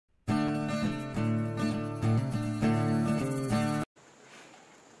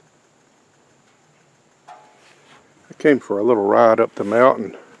Came for a little ride up the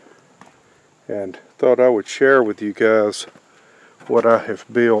mountain and thought I would share with you guys what I have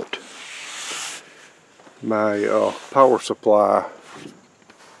built. My power supply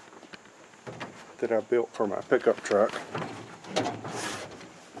that I built for my pickup truck.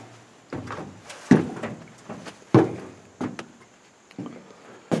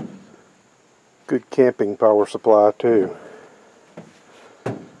 Good camping power supply too.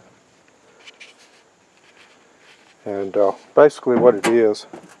 And basically what it is,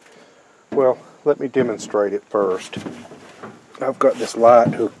 well, let me demonstrate it first. I've got this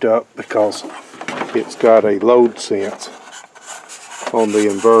light hooked up because it's got a load sense on the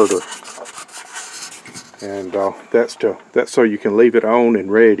inverter. And that's so you can leave it on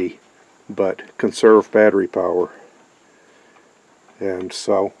and ready, but conserve battery power. And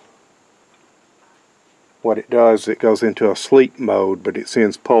so what it does, it goes into a sleep mode, but it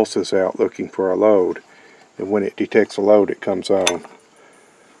sends pulses out looking for a load. And when it detects a load, it comes on.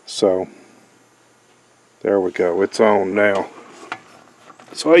 So there we go, it's on now.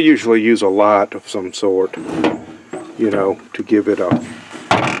 So I usually use a light of some sort, you know, to give it a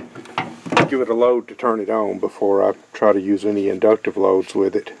load to turn it on before I try to use any inductive loads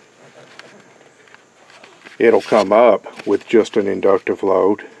with it. It'll come up with just an inductive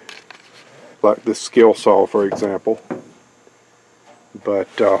load, like this skill saw, for example.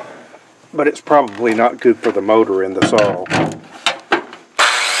 But it's probably not good for the motor in the saw.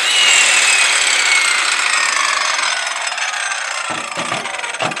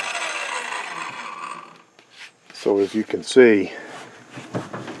 So as you can see,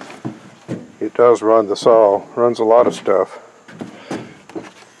 it does run the saw, runs a lot of stuff.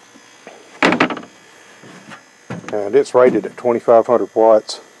 And it's rated at 2500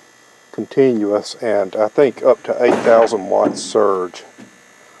 watts continuous, and I think up to 8000 watts surge.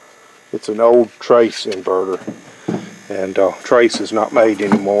 It's an old Trace inverter, and Trace is not made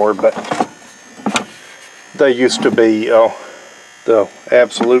anymore, but they used to be the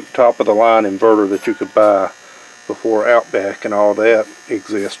absolute top of the line inverter that you could buy before Outback and all that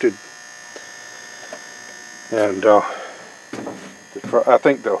existed. And I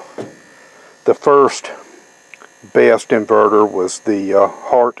think the first best inverter was the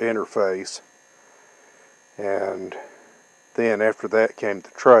Hart interface, and then after that came the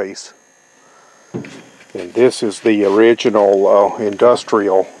Trace. And this is the original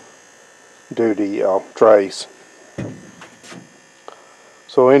industrial duty Trace.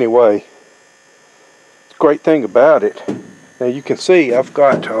 So anyway, the great thing about it, now you can see I've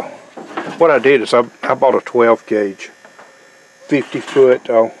got, what I did is I bought a 12 gauge, 50 foot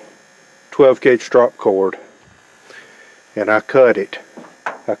 12 gauge drop cord, and I cut it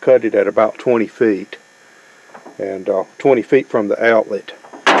at about 20 feet, and 20 feet from the outlet.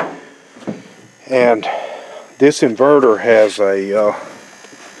 And this inverter has a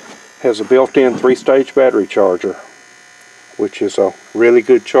built-in 3-stage battery charger, which is a really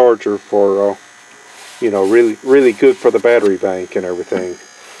good charger for you know, really good for the battery bank and everything.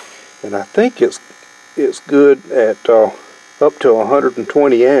 And I think it's good at up to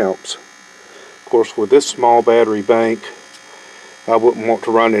 120 amps. Of course, with this small battery bank, I wouldn't want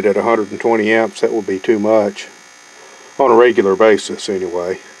to run it at 120 amps. That would be too much on a regular basis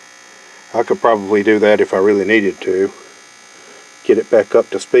anyway. I could probably do that if I really needed to, get it back up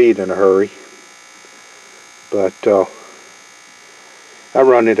to speed in a hurry. But I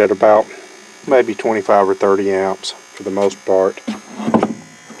run it at about maybe 25 or 30 amps for the most part.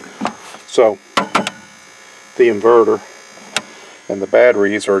 So the inverter and the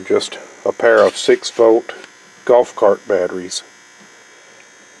batteries are just a pair of 6-volt golf cart batteries,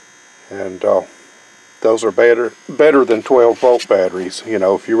 and those are better than 12-volt batteries. You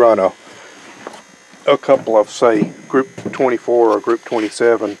know, if you run a couple of, say, group 24 or group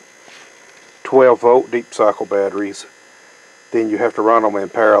 27 12-volt deep cycle batteries, then you have to run them in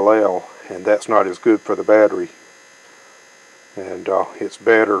parallel, and that's not as good for the battery. And it's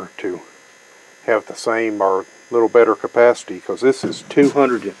better to have the same or little better capacity, because this is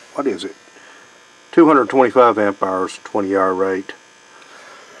 225 amp hours, 20-hour rate.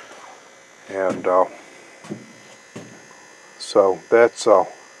 And so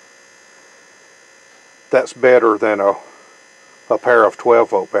that's better than a pair of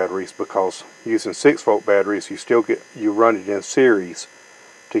 12-volt batteries, because using 6-volt batteries, you run it in series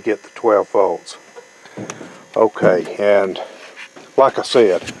to get the 12 volts. Okay, and like I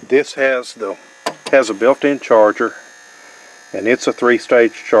said, this has a built-in charger, and it's a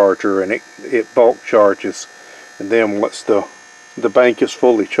 3-stage charger, and it bulk charges, and then once the bank is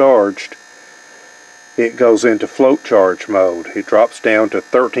fully charged, it goes into float charge mode. It drops down to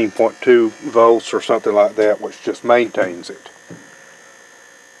 13.2 volts or something like that, which just maintains it.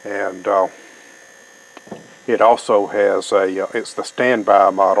 And it also has it's the standby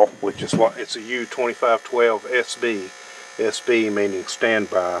model, which is what it's a U2512 SB. SB meaning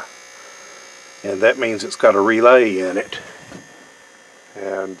standby, and that means it's got a relay in it.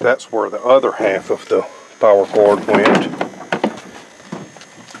 And that's where the other half of the power cord went.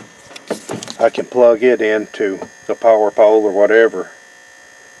 I can plug it into the power pole or whatever,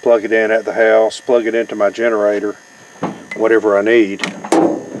 plug it in at the house, plug it into my generator, whatever I need,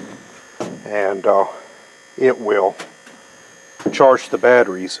 and it will charge the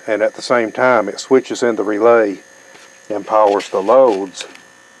batteries, and at the same time it switches in the relay and powers the loads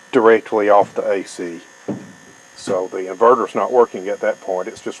directly off the AC. So the inverter's not working at that point,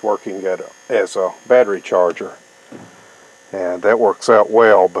 it's just working as a battery charger. And that works out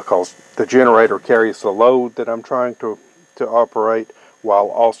well because the generator carries the load that I'm trying to operate while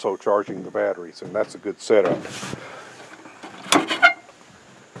also charging the batteries, and that's a good setup.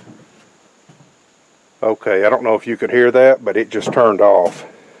 Okay, I don't know if you could hear that, but it just turned off.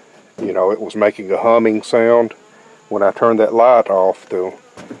 You know, it was making a humming sound. When I turned that light off, the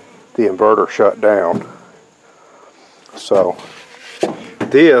inverter shut down. So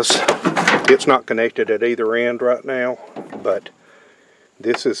this, it's not connected at either end right now, but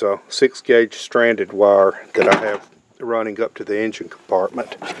this is a 6-gauge stranded wire that I have running up to the engine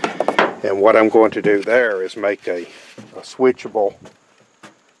compartment. And what I'm going to do there is make a switchable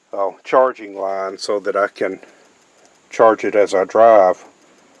charging line so that I can charge it as I drive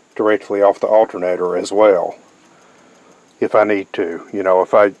directly off the alternator as well, if I need to. You know,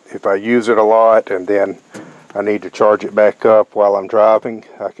 if I use it a lot and then I need to charge it back up while I'm driving,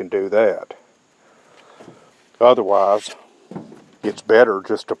 I can do that. Otherwise, it's better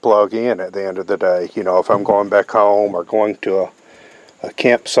just to plug in at the end of the day. You know, if I'm going back home or going to a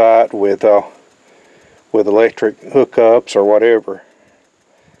campsite with electric hookups or whatever.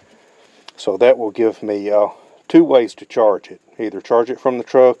 So that will give me 2 ways to charge it. Either charge it from the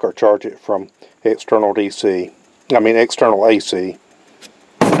truck or charge it from external AC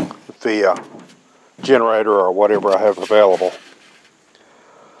via generator or whatever I have available.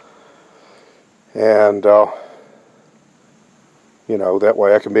 And you know, that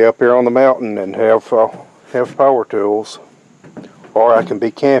way I can be up here on the mountain and have power tools, or I can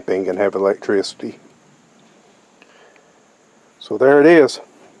be camping and have electricity. So there it is.